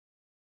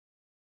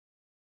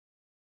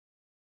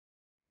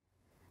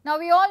Now,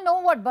 we all know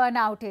what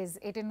burnout is.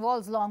 It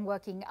involves long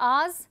working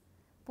hours,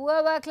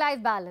 poor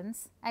work-life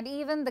balance, and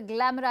even the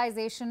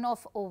glamorization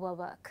of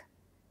overwork.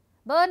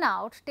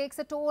 Burnout takes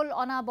a toll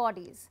on our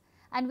bodies,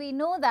 and we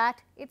know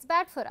that it's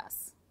bad for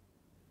us.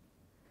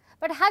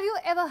 But have you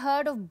ever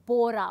heard of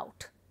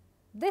Boreout?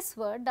 This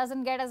word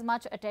doesn't get as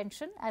much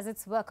attention as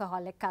its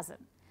workaholic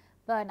cousin,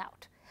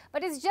 burnout.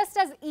 But it's just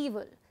as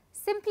evil.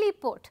 Simply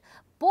put,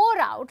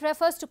 Boreout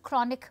refers to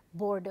chronic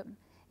boredom.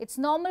 It's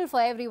normal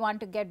for everyone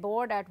to get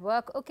bored at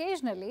work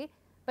occasionally,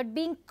 but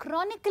being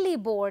chronically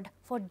bored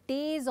for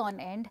days on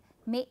end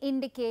may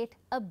indicate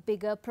a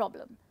bigger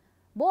problem.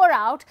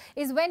 Boreout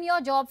is when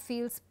your job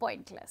feels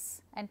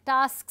pointless and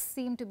tasks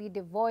seem to be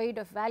devoid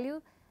of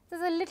value.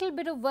 There's a little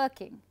bit of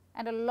working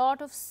and a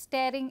lot of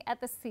staring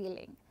at the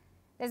ceiling.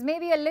 There's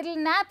maybe a little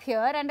nap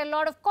here and a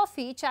lot of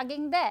coffee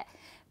chugging there.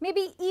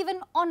 Maybe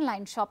even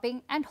online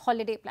shopping and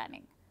holiday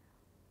planning.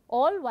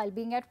 All while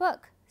being at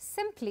work,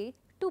 simply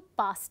to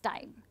pass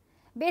time.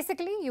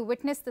 Basically, you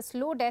witness the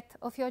slow death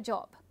of your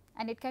job,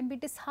 and it can be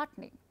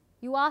disheartening.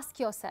 You ask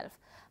yourself,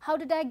 how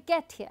did I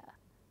get here?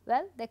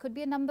 Well, there could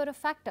be a number of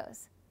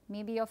factors.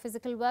 Maybe your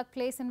physical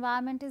workplace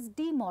environment is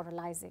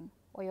demoralizing,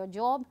 or your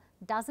job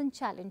doesn't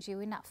challenge you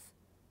enough.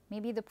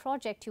 Maybe the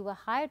project you were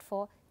hired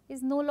for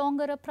is no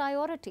longer a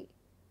priority.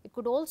 It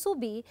could also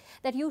be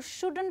that you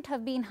shouldn't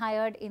have been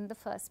hired in the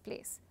first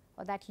place,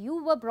 or that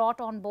you were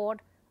brought on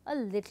board a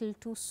little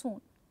too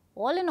soon.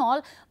 All in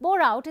all,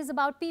 Boreout is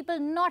about people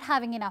not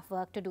having enough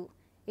work to do.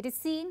 It is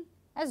seen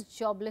as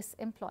jobless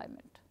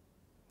employment.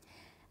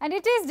 And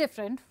it is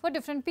different for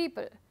different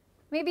people.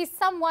 Maybe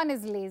someone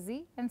is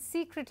lazy and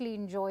secretly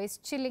enjoys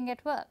chilling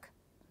at work.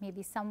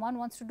 Maybe someone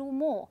wants to do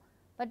more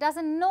but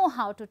doesn't know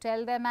how to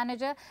tell their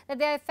manager that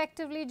they are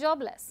effectively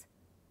jobless.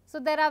 So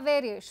there are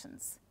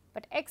variations.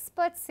 But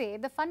experts say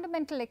the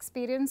fundamental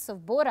experience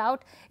of Boreout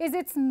is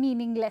its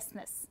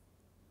meaninglessness.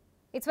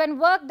 It's when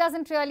work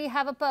doesn't really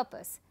have a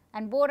purpose,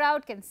 and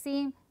Boreout can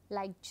seem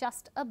like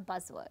just a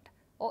buzzword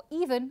or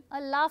even a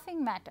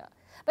laughing matter.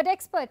 But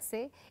experts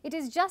say it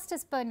is just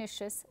as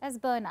pernicious as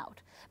burnout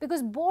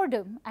because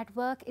boredom at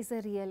work is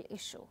a real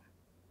issue.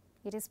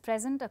 It is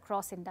present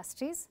across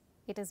industries.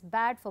 It is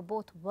bad for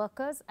both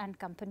workers and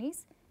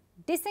companies.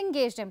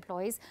 Disengaged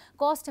employees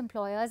cost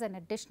employers an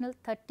additional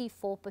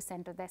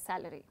 34% of their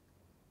salary.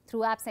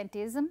 Through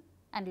absenteeism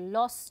and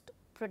lost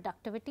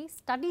productivity,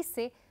 studies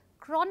say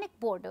chronic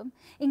boredom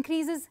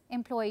increases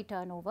employee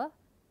turnover,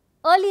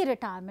 early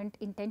retirement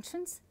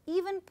intentions,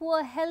 even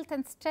poor health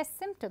and stress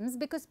symptoms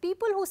because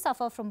people who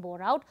suffer from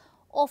Boreout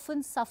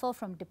often suffer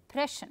from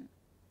depression,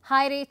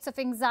 high rates of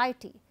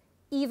anxiety,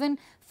 even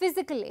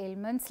physical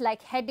ailments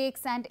like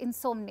headaches and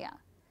insomnia.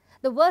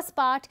 The worst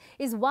part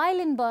is while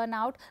in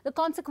burnout, the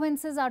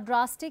consequences are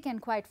drastic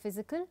and quite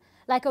physical,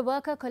 like a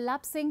worker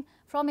collapsing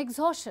from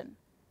exhaustion.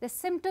 The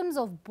symptoms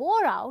of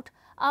Boreout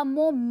are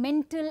more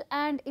mental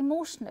and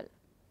emotional.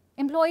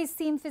 Employees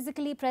seem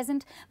physically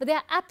present, but they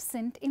are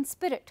absent in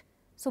spirit.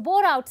 So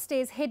Boreout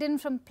stays hidden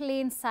from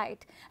plain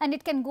sight, and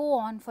it can go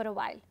on for a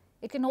while.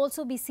 It can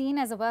also be seen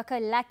as a worker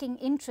lacking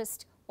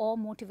interest or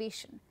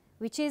motivation,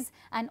 which is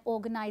an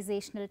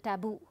organizational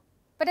taboo.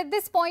 But at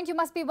this point, you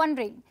must be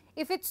wondering,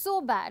 if it's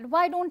so bad,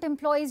 why don't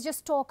employees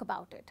just talk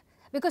about it?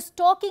 Because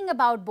talking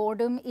about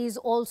boredom is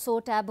also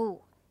taboo.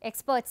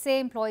 Experts say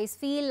employees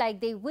feel like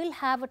they will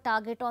have a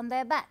target on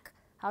their back.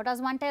 How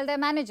does one tell their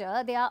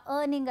manager they are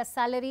earning a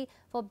salary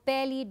for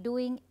barely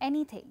doing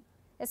anything?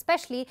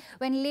 Especially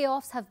when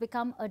layoffs have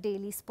become a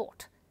daily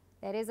sport.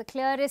 There is a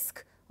clear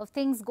risk of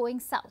things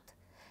going south.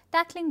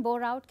 Tackling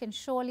Boreout can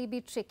surely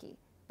be tricky,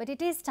 but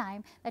it is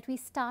time that we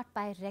start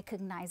by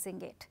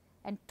recognizing it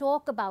and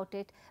talk about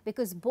it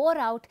because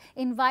Boreout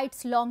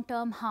invites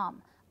long-term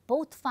harm,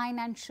 both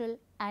financial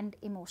and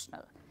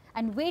emotional.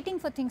 And waiting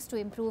for things to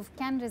improve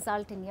can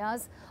result in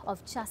years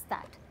of just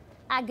that,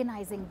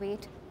 agonizing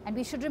wait. And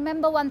we should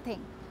remember one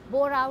thing,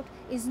 Boreout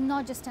is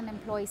not just an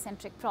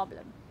employee-centric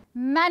problem.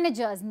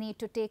 Managers need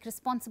to take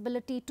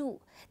responsibility too.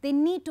 They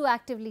need to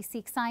actively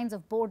seek signs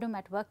of boredom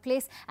at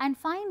workplace and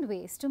find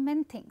ways to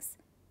mend things.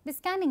 This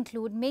can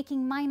include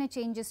making minor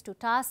changes to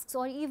tasks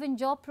or even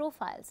job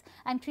profiles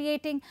and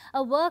creating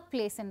a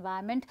workplace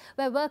environment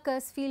where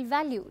workers feel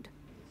valued.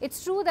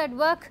 It's true that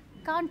work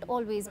can't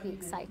always be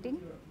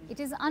exciting. It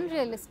is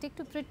unrealistic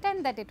to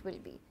pretend that it will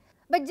be.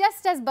 But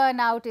just as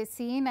burnout is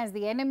seen as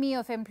the enemy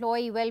of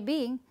employee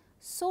well-being,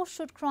 so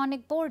should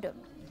chronic boredom.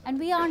 And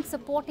we aren't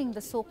supporting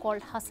the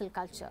so-called hustle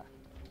culture.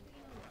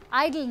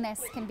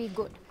 Idleness can be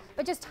good,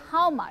 but just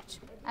how much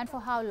and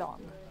for how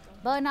long?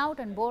 Burnout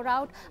and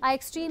Boreout are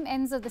extreme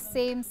ends of the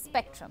same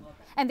spectrum,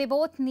 and they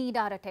both need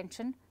our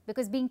attention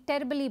because being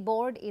terribly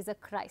bored is a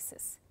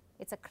crisis.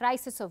 It's a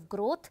crisis of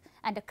growth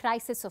and a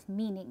crisis of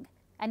meaning,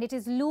 and it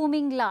is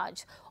looming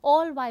large,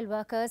 all while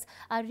workers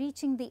are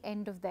reaching the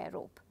end of their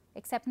rope.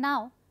 Except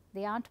now,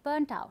 they aren't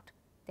burnt out,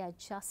 they are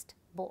just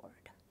bored.